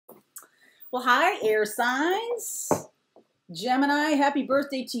Well, hi, air signs. Gemini, happy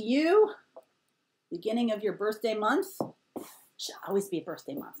birthday to you. Beginning of your birthday month. Should always be a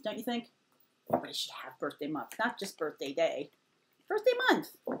birthday month, don't you think? Everybody should have birthday month, not just birthday day. Birthday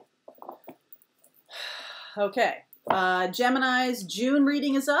month. Okay. Gemini's June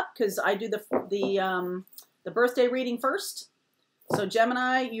reading is up because I do the birthday reading first. So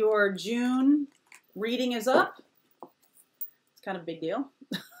Gemini, your June reading is up. It's kind of a big deal.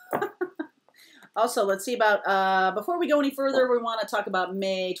 Also, let's see about, before we go any further, we want to talk about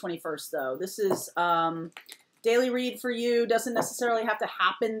May 21st, though. This is daily read for you. Doesn't necessarily have to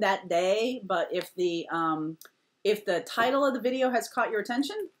happen that day, but if the title of the video has caught your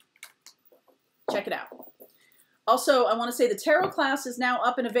attention, check it out. Also, I want to say the tarot class is now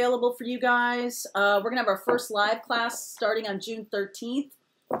up and available for you guys. We're going to have our first live class starting on June 13th.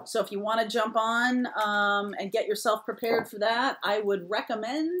 So if you want to jump on and get yourself prepared for that, I would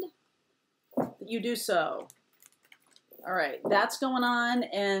recommend that you do so. All right, that's going on,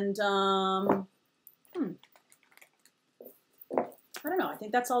 and I don't know. I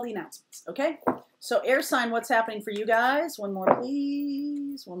think that's all the announcements. Okay, so air sign, what's happening for you guys? One more,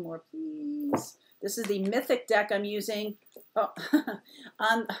 please. One more, please. This is the Mythic deck I'm using. Oh,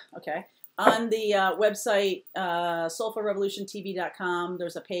 on the website soulfulrevolutiontv.com.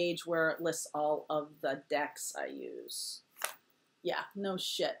 There's a page where it lists all of the decks I use. Yeah, no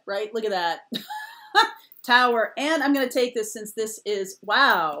shit, right? Look at that. Tower. And I'm going to take this since this is,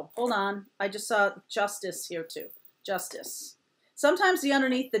 wow, hold on. I just saw Justice here too. Justice. Sometimes the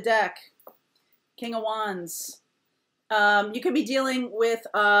underneath the deck, King of Wands. You could be dealing with,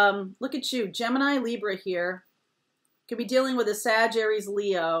 look at you, Gemini Libra here. Could be dealing with a Sag, Aries,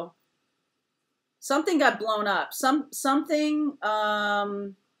 Leo. Something got blown up. Somebody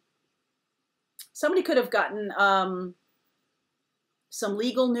could have gotten some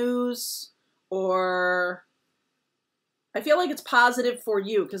legal news, or I feel like it's positive for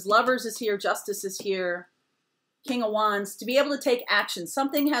you because Lovers is here, Justice is here, King of Wands, to be able to take action.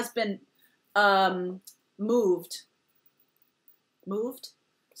 Something has been moved.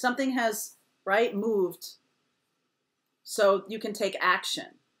 Something has, right, moved. So you can take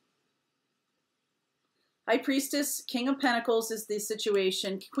action. High Priestess, King of Pentacles is the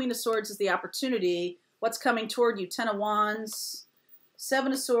situation. Queen of Swords is the opportunity. What's coming toward you? Ten of Wands,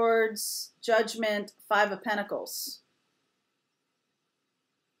 Seven of Swords, Judgment, Five of Pentacles.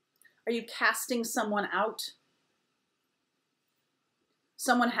 Are you casting someone out?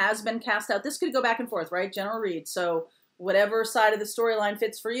 Someone has been cast out. This could go back and forth, right? General read. So whatever side of the storyline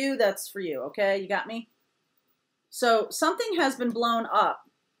fits for you, that's for you. Okay, you got me? So something has been blown up.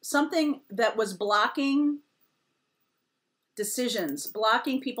 Something that was blocking decisions,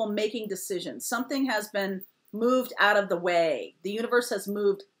 blocking people making decisions. Something has been moved out of the way. The universe has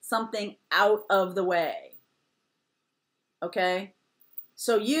moved something out of the way. Okay?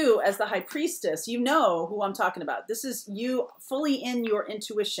 So you, as the High Priestess, you know who I'm talking about. This is you fully in your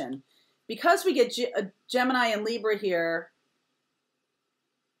intuition. Because we get Gemini and Libra here,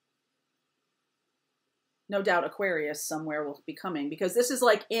 no doubt Aquarius somewhere will be coming, because this is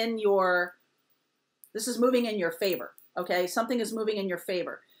like in your, this is moving in your favor, okay? Something is moving in your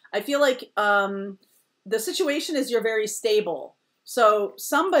favor. I feel like the situation is you're very stable. So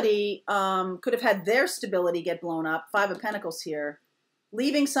somebody could have had their stability get blown up, Five of Pentacles here,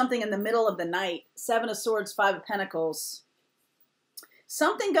 leaving something in the middle of the night, Seven of Swords, Five of Pentacles.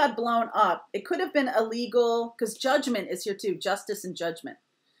 Something got blown up. It could have been illegal, because Judgment is here too, Justice and Judgment.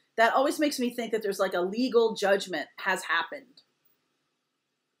 That always makes me think that there's like a legal judgment has happened,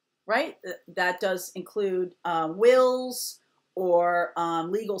 right? That does include wills or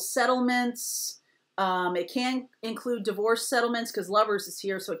legal settlements. It can include divorce settlements because Lovers is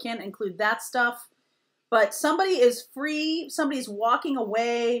here, so it can't include that stuff. But somebody is free. Somebody's walking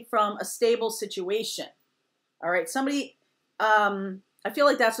away from a stable situation. All right, somebody, I feel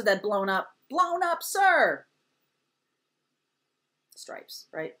like that's what that blown up, sir. Stripes,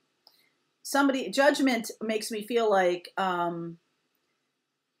 right? Somebody, Judgment makes me feel like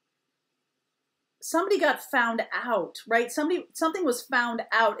somebody got found out, right? Something was found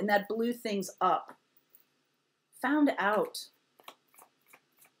out and that blew things up. Found out.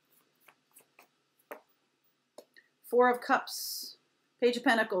 Four of Cups, Page of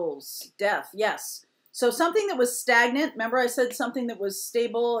Pentacles, Death, yes. So something that was stagnant, remember I said something that was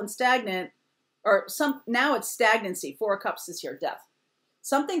stable and stagnant, or now it's stagnancy. Four of Cups is here, Death.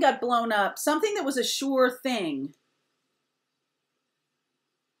 Something got blown up. Something that was a sure thing.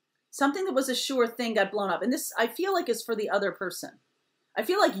 Something that was a sure thing got blown up. And this, I feel like, is for the other person. I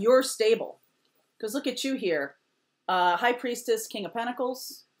feel like you're stable. Because look at you here. High Priestess, King of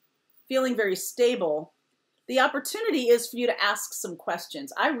Pentacles. feeling very stable, the opportunity is for you to ask some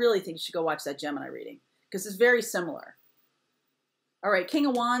questions. I really think you should go watch that Gemini reading because it's very similar. All right, King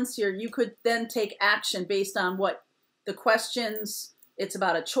of Wands here. You could then take action based on what the questions. It's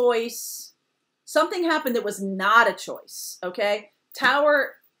about a choice. Something happened that was not a choice, okay?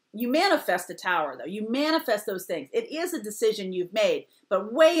 Tower, you manifest a tower, though. You manifest those things. It is a decision you've made,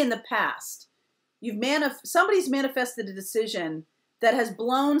 but way in the past. Somebody's manifested a decision that has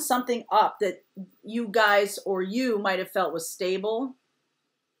blown something up that you guys or you might have felt was stable.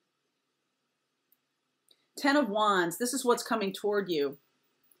 Ten of Wands. This is what's coming toward you.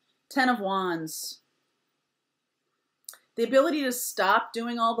 Ten of Wands. The ability to stop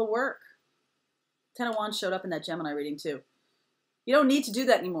doing all the work. Ten of Wands showed up in that Gemini reading too. You don't need to do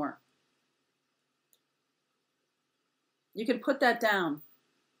that anymore. You can put that down.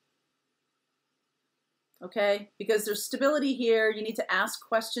 Okay? Because there's stability here. You need to ask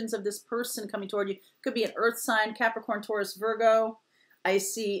questions of this person coming toward you. Could be an earth sign, Capricorn, Taurus, Virgo. I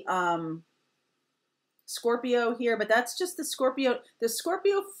see Scorpio here, but that's just the Scorpio. The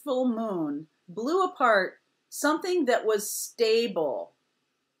Scorpio full moon blew apart something that was stable.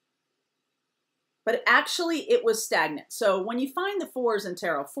 But actually it was stagnant. So when you find the fours in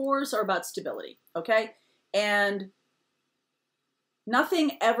tarot, fours are about stability, okay? And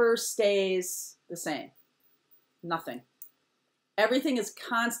nothing ever stays the same. Nothing. Everything is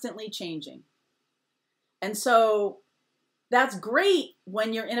constantly changing. And so that's great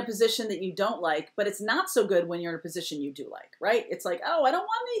when you're in a position that you don't like, but it's not so good when you're in a position you do like, right? It's like, oh, I don't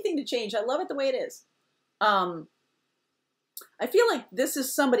want anything to change. I love it the way it is. I feel like this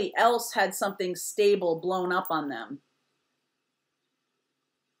is somebody else had something stable blown up on them.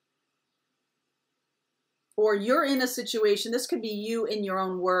 Or you're in a situation, this could be you in your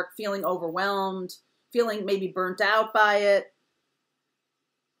own work, feeling overwhelmed, feeling maybe burnt out by it,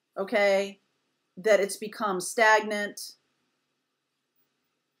 okay? That it's become stagnant.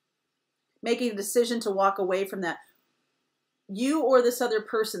 Making a decision to walk away from that. You or this other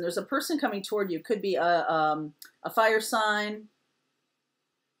person, there's a person coming toward you. Could be a fire sign.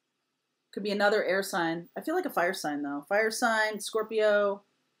 Could be another air sign. I feel like a fire sign though. Fire sign, Scorpio.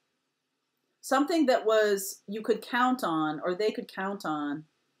 Something that was you could count on or they could count on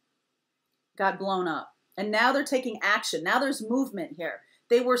got blown up. And now they're taking action. Now there's movement here.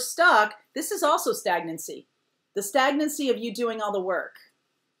 They were stuck. This is also stagnancy. The stagnancy of you doing all the work.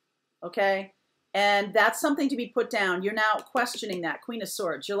 Okay? And that's something to be put down. You're now questioning that. Queen of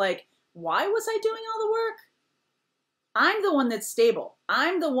Swords. You're like, why was I doing all the work? I'm the one that's stable.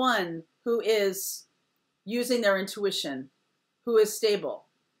 I'm the one who is using their intuition, who is stable.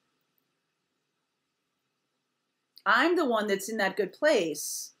 I'm the one that's in that good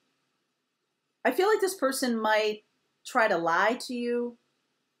place. I feel like this person might try to lie to you.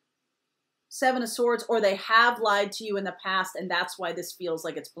 Seven of Swords, or they have lied to you in the past, and that's why this feels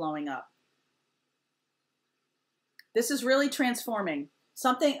like it's blowing up. This is really transforming.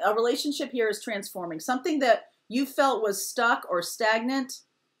 A relationship here is transforming. Something that you felt was stuck or stagnant,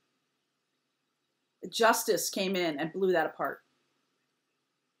 justice came in and blew that apart.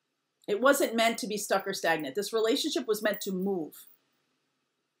 It wasn't meant to be stuck or stagnant. This relationship was meant to move.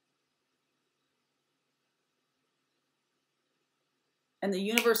 And the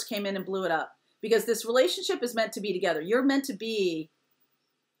universe came in and blew it up. Because this relationship is meant to be together. You're meant to be,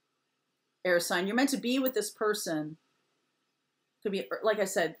 air sign, you're meant to be with this person. Could be, like I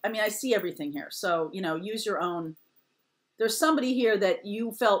said, I mean, I see everything here. So, you know, use your own. There's somebody here that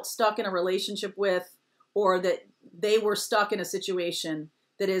you felt stuck in a relationship with, or that they were stuck in a situation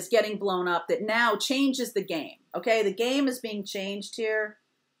that is getting blown up, that now changes the game. Okay, the game is being changed here.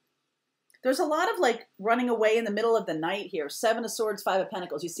 There's a lot of like running away in the middle of the night here. Seven of Swords, Five of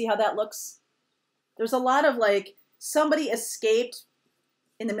Pentacles. You see how that looks? There's a lot of like somebody escaped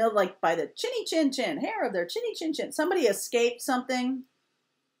in the middle, like by the chinny chin chin, hair of their chinny chin chin. Somebody escaped something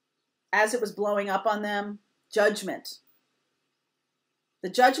as it was blowing up on them. Judgment. The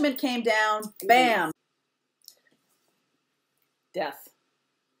judgment came down. Bam. Death.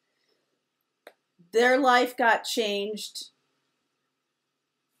 Their life got changed.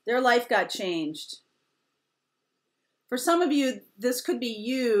 Their life got changed. For some of you, this could be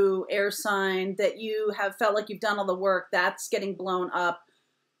you, air sign, that you have felt like you've done all the work. That's getting blown up.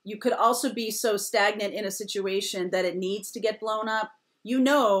 You could also be so stagnant in a situation that it needs to get blown up. You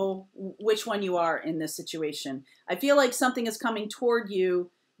know which one you are in this situation. I feel like something is coming toward you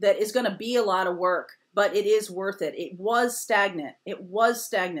that is going to be a lot of work, but it is worth it. It was stagnant. It was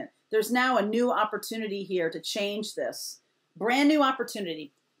stagnant. There's now a new opportunity here to change this. Brand new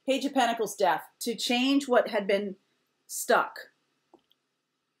opportunity. Page of Pentacles, Death. To change what had been stuck.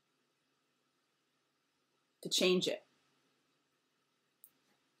 to change it.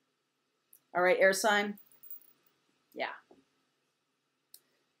 All right, air sign. Yeah.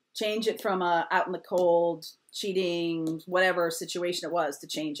 Change it from out in the cold, cheating, whatever situation it was, to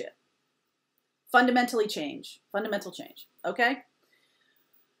change it. Fundamentally change. Fundamental change. Okay?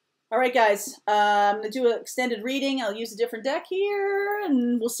 All right, guys. I'm going to do an extended reading. I'll use a different deck here,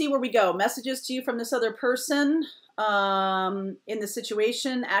 and we'll see where we go. Messages to you from this other person in the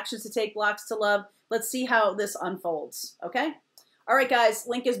situation. Actions to take, blocks to love. Let's see how this unfolds. Okay? All right, guys.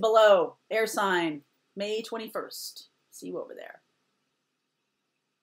 Link is below. Air sign. May 21st. See you over there.